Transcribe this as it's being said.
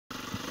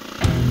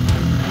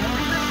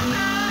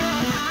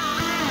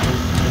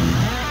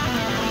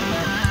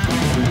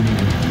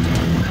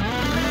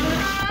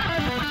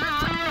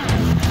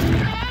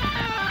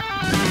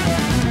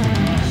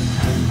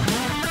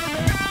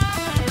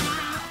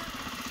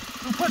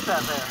Put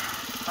that there.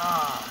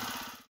 Ah.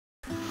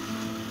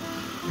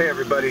 Hey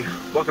everybody,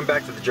 welcome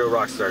back to the Joe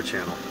Rockstar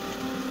channel.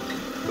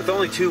 With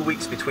only 2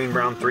 weeks between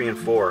round 3 and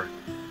 4,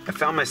 I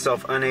found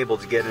myself unable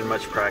to get in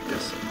much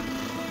practice.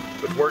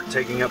 With work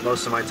taking up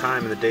most of my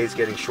time and the days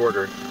getting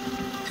shorter,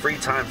 free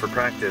time for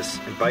practice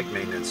and bike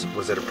maintenance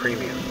was at a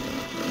premium.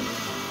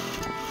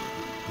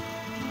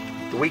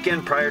 The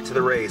weekend prior to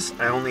the race,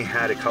 I only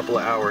had a couple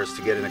of hours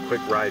to get in a quick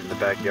ride in the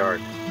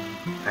backyard.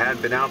 I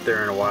hadn't been out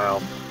there in a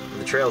while, and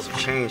the trails have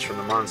changed from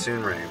the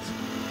monsoon rains.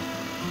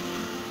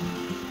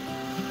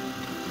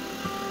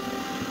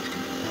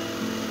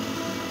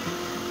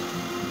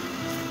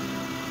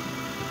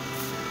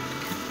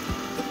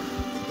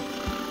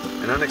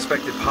 An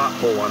unexpected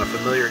pothole on a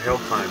familiar hill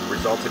climb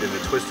resulted in a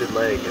twisted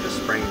leg and a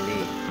sprained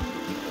knee.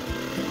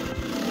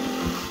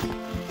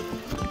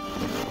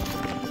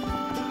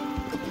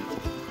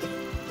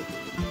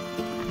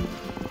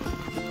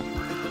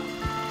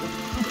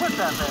 Put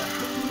that there.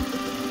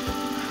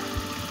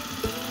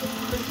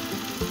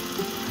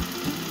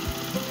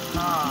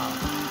 Ah.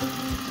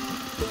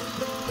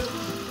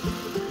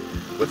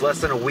 With less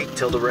than a week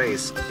till the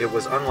race, it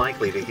was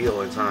unlikely to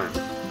heal in time.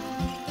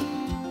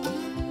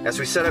 As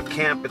we set up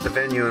camp at the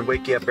venue in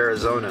Wake Up,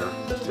 Arizona,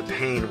 the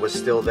pain was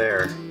still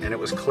there, and it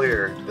was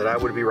clear that I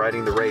would be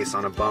riding the race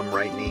on a bum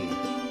right knee.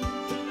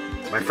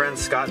 My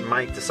friends Scott and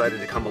Mike decided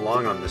to come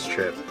along on this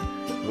trip.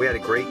 We had a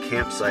great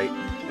campsite,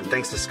 and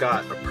thanks to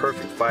Scott, a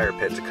perfect fire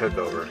pit to cook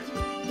over.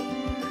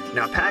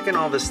 Now, packing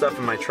all this stuff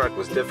in my truck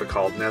was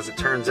difficult, and as it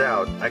turns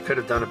out, I could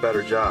have done a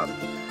better job.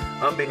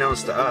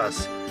 Unbeknownst to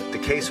us, the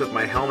case with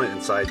my helmet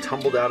inside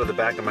tumbled out of the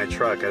back of my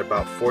truck at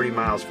about 40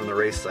 miles from the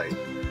race site.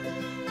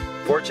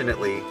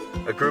 Fortunately,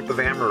 a group of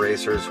AMRA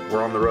racers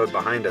were on the road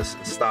behind us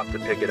and stopped to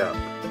pick it up.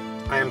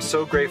 I am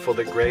so grateful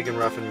that Greg and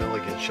Ruffin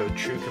Milligan showed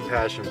true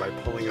compassion by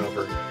pulling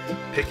over,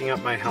 picking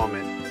up my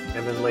helmet,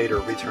 and then later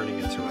returning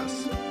it to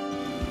us.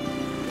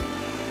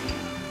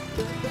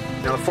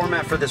 Now, the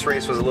format for this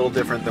race was a little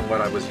different than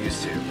what I was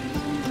used to.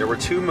 There were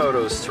 2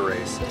 motos to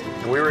race,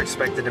 and we were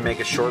expected to make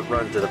a short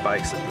run to the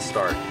bikes at the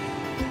start.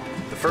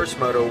 The first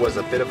moto was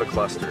a bit of a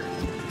cluster.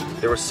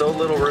 There was so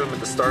little room at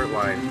the start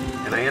line,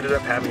 and I ended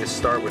up having to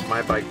start with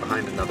my bike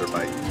behind another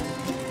bike.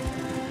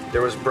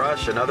 There was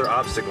brush and other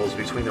obstacles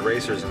between the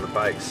racers and the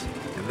bikes,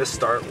 and this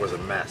start was a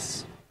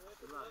mess.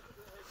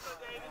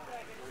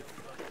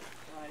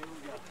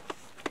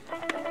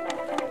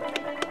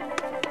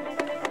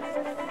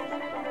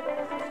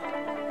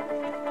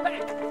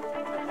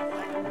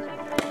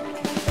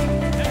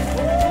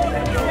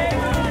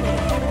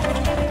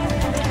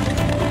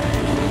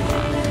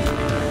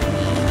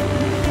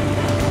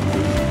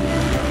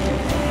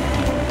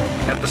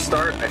 At the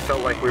start, I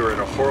felt like we were in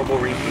a horrible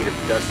repeat of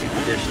the dusty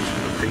conditions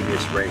from the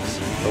previous race,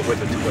 but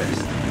with a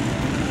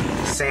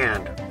twist.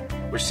 Sand,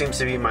 which seems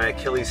to be my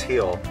Achilles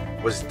heel,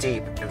 was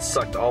deep and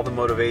sucked all the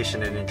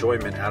motivation and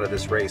enjoyment out of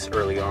this race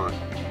early on.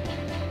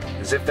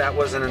 As if that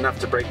wasn't enough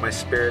to break my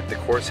spirit, the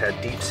course had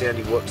deep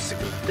sandy whoops to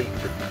complete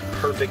the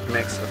perfect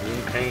mix of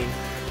knee pain,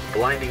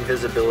 blinding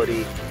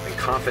visibility, and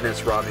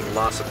confidence-robbing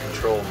loss of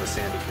control in the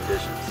sandy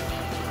conditions.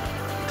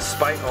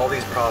 Despite all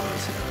these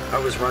problems, I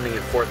was running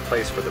in 4th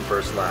place for the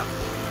first lap.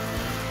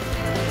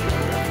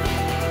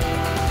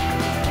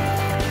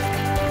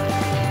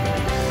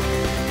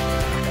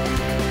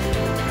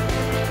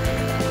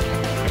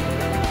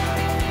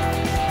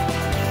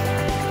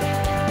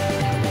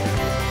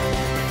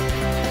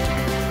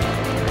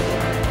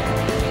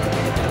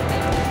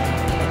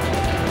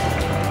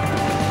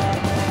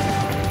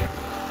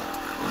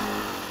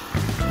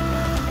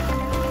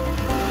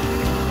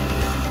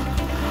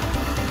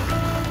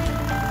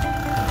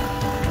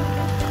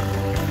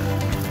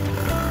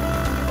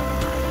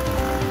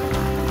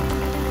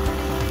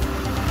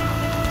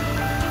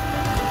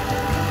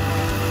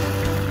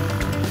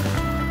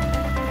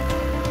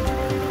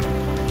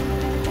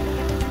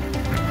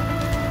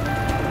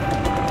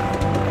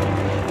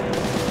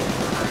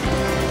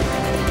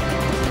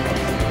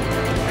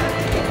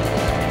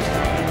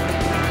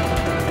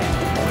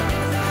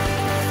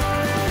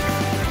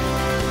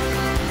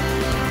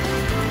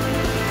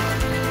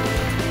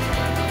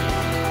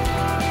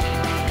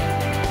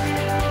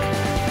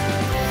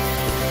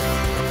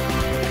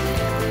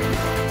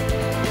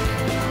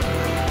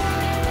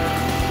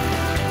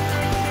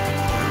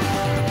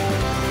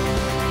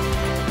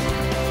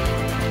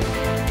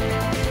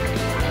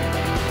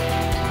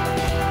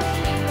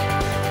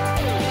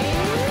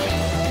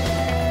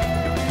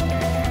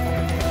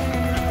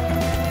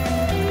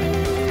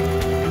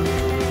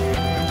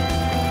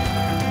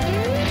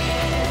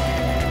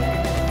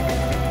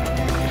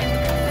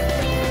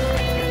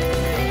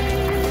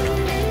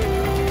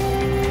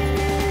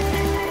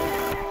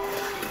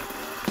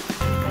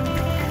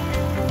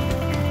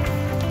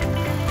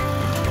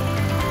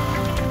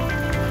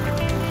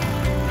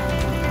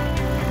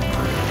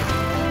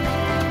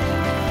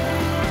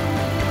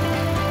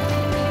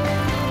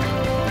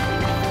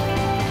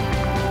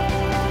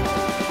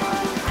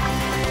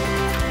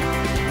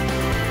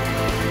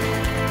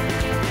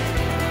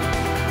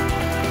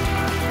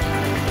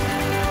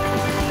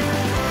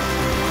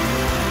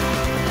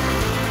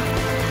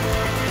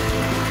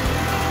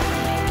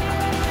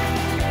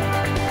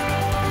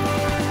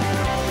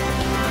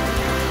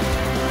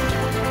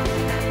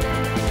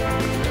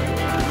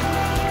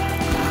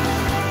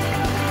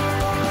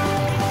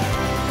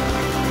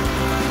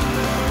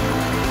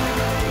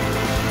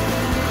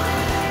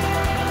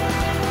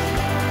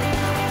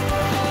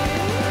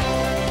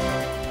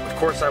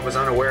 course, I was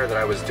unaware that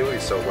I was doing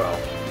so well.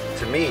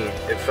 To me,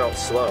 it felt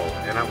slow,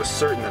 and I was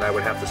certain that I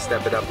would have to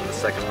step it up in the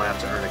second lap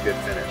to earn a good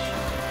finish.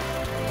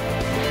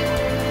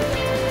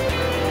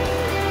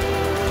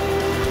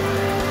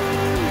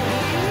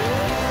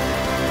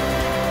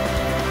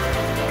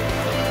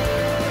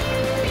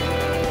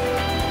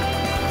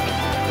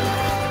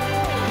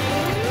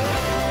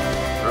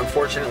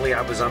 Unfortunately,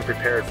 I was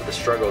unprepared for the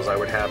struggles I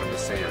would have in the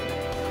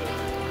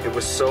sand. It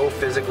was so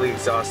physically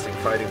exhausting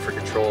fighting for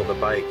control of the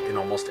bike in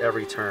almost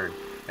every turn,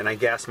 and I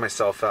gassed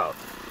myself out.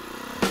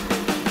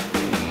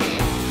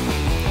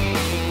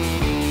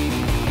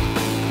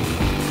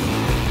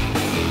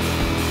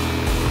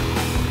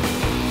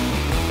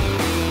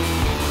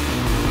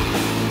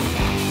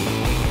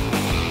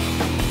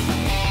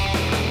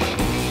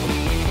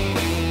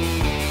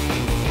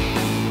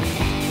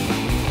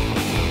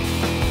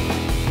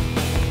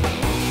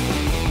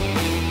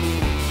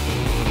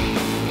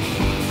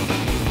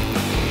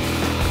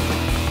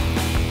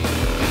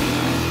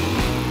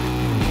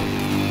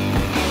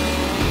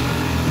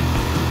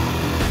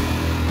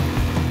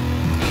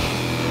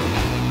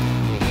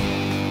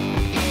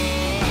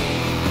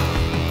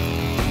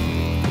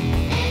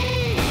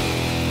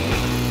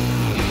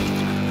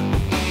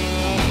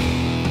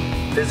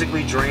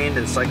 Physically drained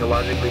and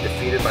psychologically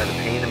defeated by the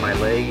pain in my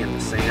leg and the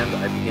sand,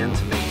 I began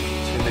to make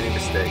too many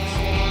mistakes.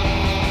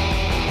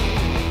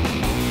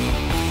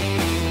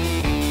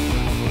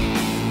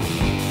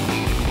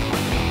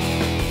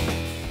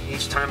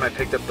 Each time I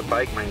picked up the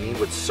bike, my knee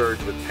would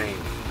surge with pain.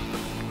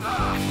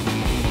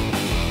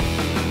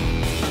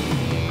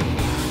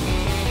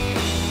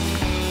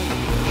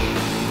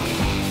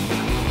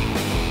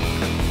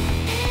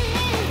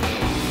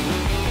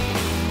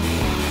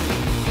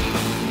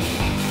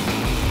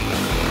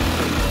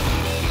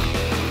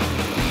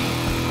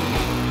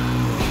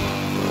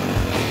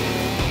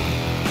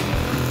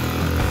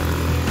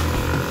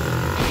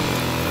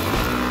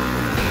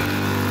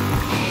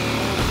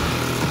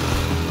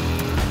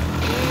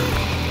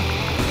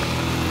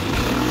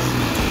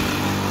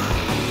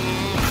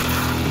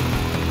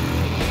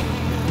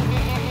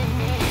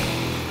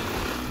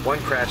 One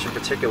crash in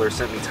particular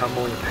sent me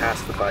tumbling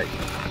past the bike.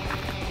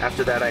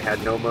 After that, I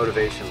had no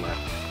motivation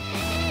left.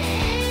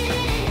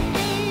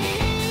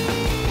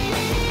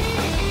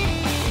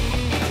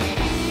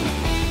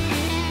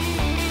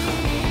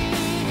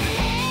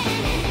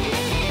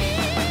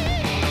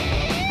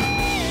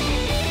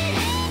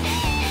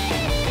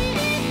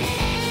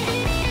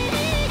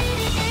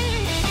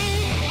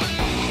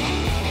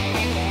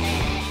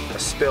 A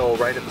spill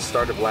right at the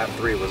start of lap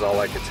 3 was all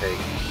I could take.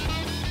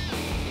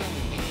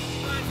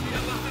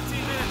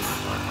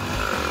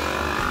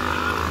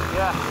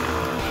 Yeah,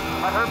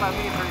 I hurt my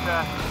knee pretty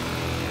bad.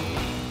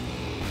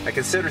 I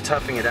considered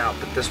toughing it out,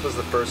 but this was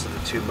the first of the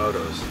 2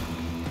 motos.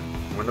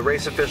 When the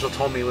race official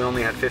told me we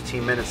only had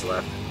 15 minutes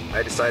left,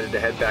 I decided to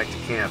head back to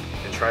camp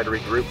and try to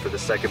regroup for the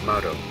second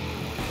moto.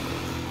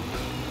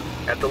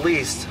 At the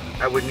least,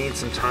 I would need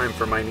some time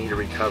for my knee to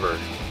recover.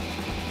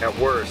 At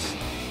worst,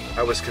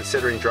 I was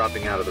considering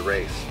dropping out of the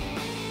race.